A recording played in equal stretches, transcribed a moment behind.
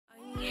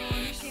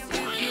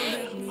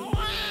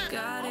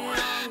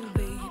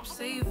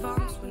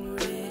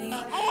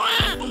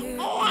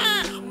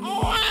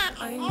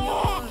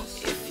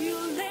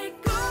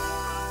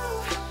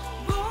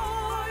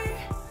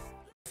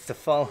the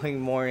following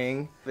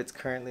morning. It's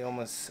currently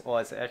almost, well,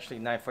 it's actually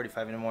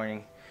 9:45 in the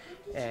morning,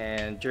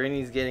 and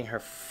Journee's getting her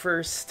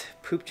first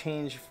poop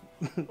change.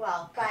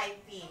 Well, by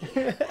me.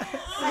 There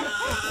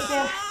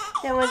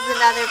was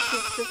another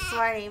poop this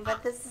morning,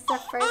 but this is the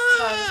first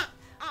one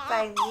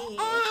by me.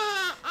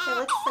 It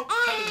looks like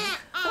pudding.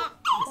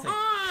 It's like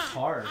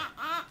hard.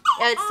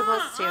 Yeah, it's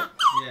supposed to.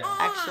 Yeah.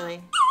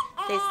 Actually,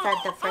 they said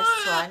the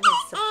first one is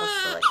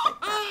supposed to look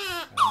like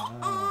that.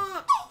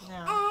 No.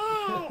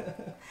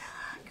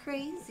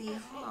 Crazy,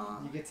 huh?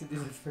 You get to do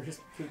the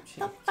first poop change.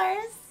 The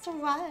first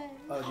one.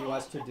 Oh, you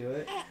watched her do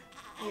it?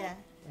 Yeah.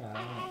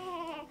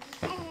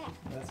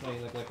 That's why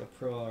you look like a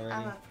pro already.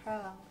 I'm a pro.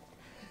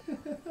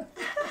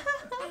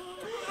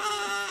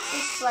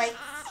 It's like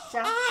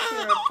stuck to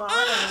her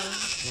bottom.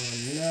 Oh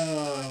no.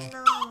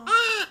 No.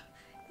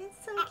 It's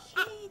so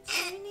cute,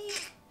 Journee.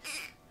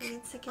 We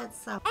need to get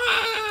some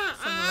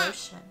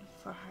lotion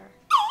for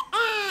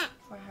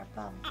her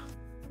bum.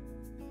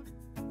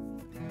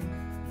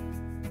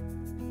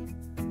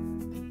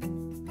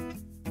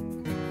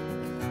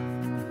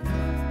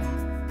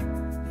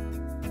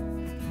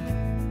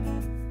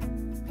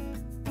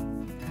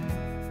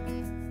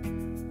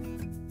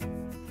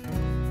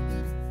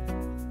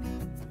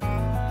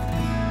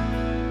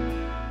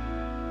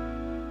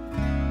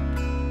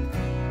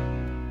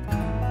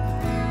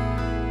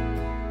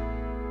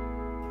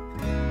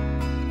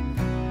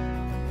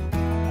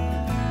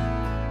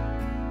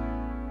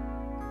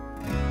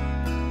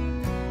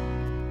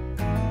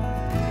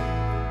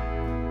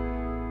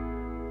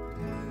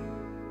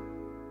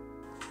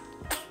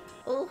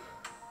 Oof.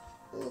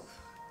 Oof.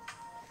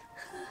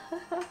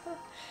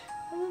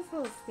 Those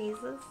little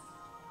sneezes.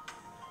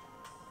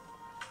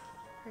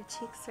 Her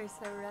cheeks are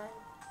so red.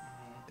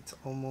 It's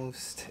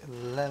almost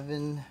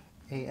 11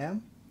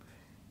 a.m.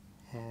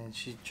 and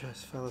she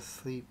just fell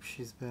asleep.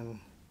 She's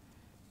been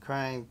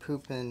crying,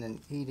 pooping,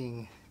 and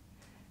eating,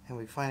 and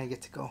we finally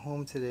get to go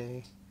home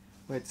today.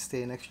 We had to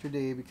stay an extra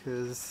day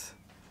because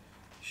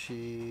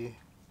she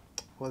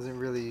wasn't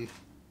really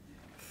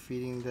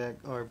feeding that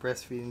or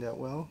breastfeeding that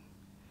well.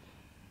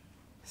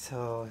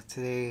 So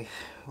today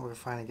we're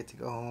finally get to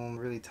go home.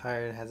 Really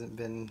tired, hasn't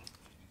been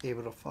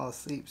able to fall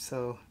asleep,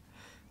 so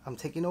I'm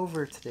taking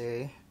over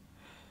today.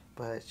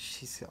 But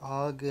she's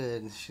all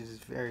good. She's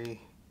very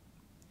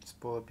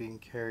spoiled being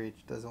carried.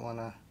 She doesn't want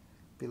to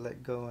be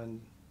let go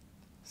and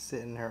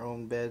sit in her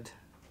own bed.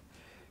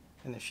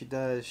 And if she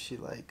does, she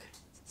like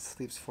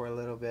sleeps for a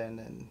little bit and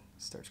then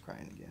starts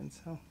crying again.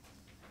 So,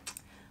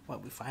 well,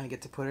 we finally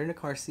get to put her in a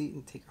car seat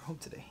and take her home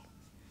today.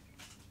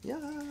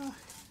 Yeah.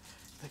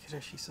 Look at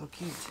her, she's so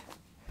cute.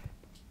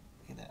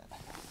 Look at that.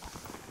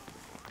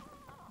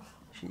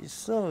 She's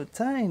so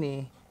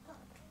tiny.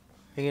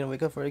 Are you gonna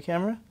wake up for the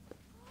camera?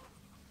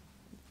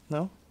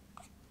 No?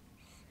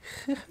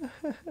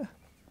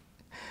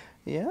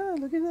 Yeah,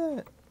 look at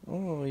that.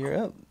 Oh, you're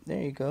up.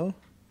 There you go.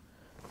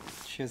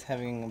 She was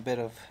having a bit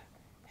of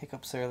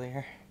hiccups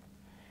earlier.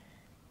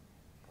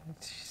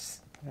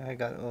 I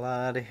got a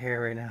lot of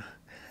hair right now.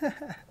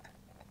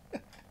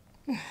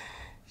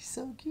 She's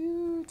so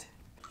cute.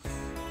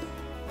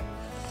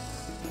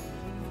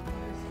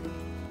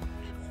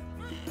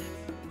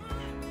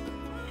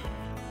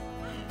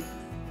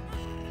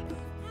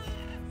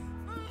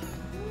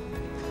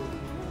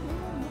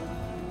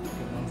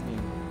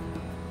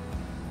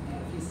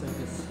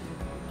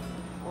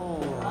 Oh,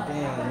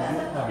 damn,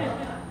 you are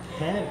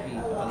heavy.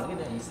 Oh, look at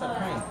that, you stop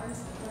crying.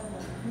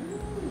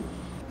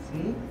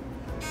 See?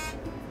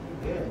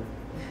 Good.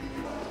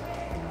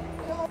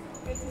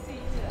 Good to see you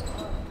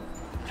too.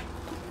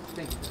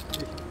 Thank you.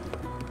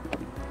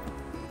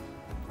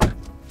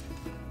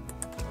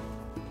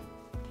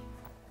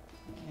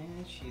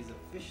 And she's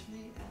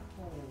officially at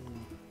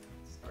home.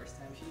 It's the first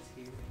time she's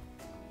here.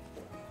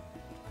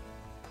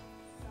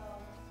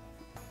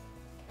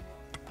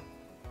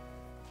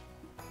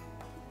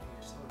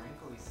 You're so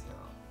wrinkly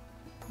still.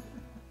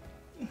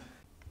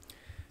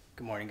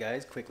 Good morning,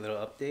 guys. Quick little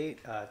update.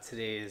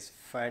 Today is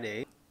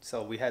Friday.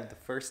 So we had the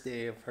first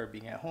day of her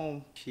being at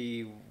home.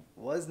 She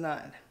was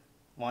not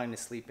wanting to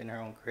sleep in her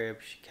own crib.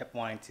 She kept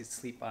wanting to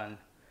sleep on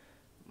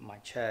my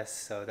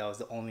chest, so that was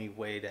the only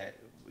way that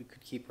we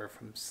could keep her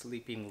from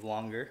sleeping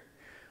longer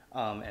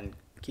and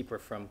keep her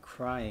from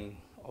crying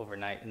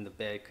overnight in the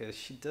bed, because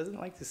she doesn't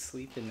like to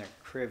sleep in her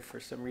crib for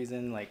some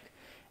reason. Like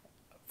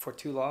for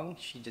too long,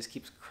 she just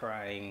keeps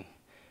crying.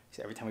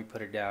 So every time we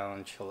put her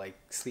down, she'll like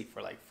sleep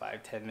for like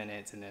 5-10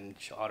 minutes and then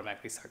she'll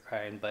automatically start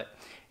crying. But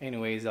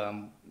anyways,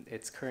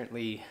 it's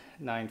currently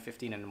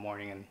 9:15 in the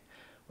morning and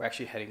we're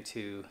actually heading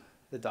to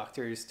the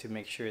doctors to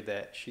make sure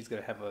that she's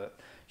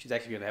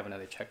actually gonna have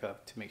another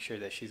checkup to make sure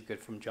that she's good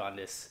from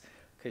jaundice,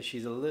 because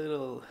she's a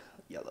little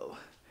yellow.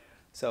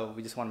 So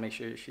we just want to make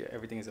sure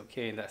everything is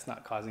okay and that's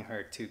not causing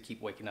her to keep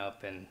waking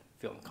up and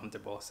feel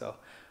uncomfortable. So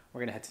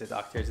we're gonna head to the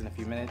doctors in a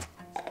few minutes.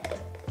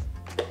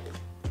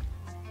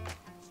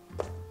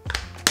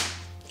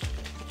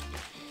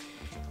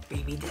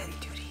 Baby daddy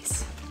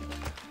duties.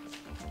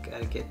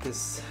 Gotta get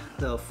this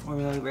little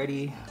formula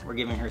ready. We're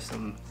giving her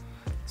some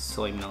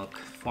soy milk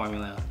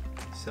formula,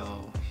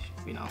 so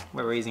you know,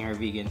 we're raising her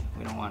vegan.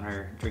 We don't want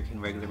her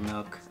drinking regular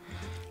milk.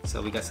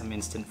 So we got some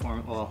instant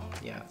well,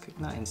 yeah,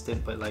 not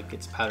instant, but like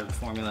it's powdered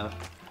formula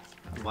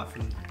I bought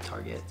from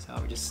Target. So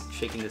we're just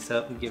shaking this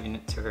up and giving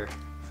it to her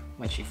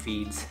when she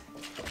feeds.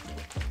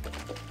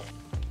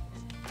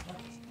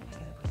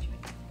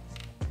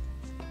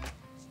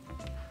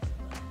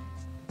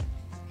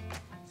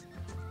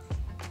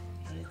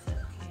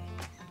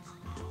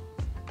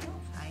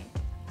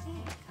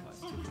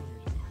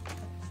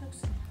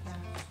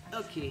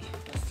 Okay,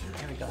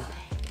 there we go.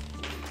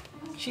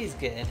 She's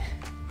good.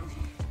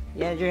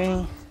 Yeah,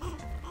 Journee?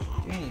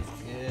 Journee's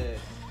good.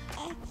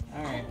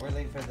 Alright, we're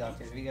late for the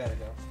doctors. We gotta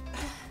go.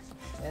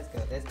 Let's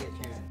go. Let's get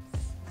you.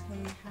 We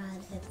had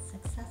a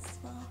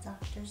successful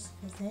doctor's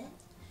visit.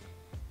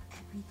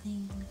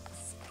 Everything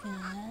looks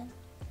good.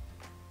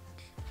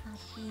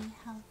 Happy,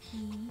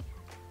 healthy.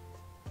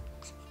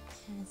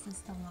 And this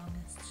is the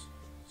longest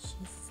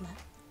she's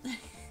slept.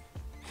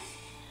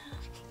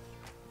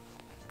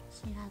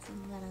 She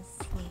hasn't let us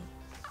sleep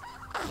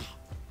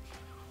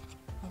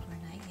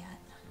overnight yet.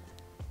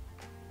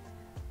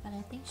 But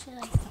I think she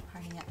likes to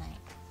party at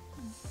night.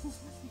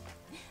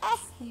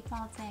 Sleep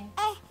all day.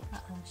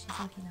 Uh-oh, she's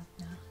waking up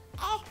now.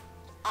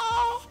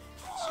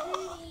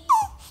 Journee!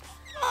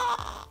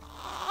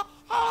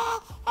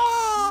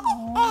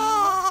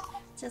 Aww.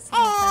 Just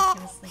woke up,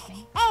 you were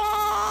sleeping.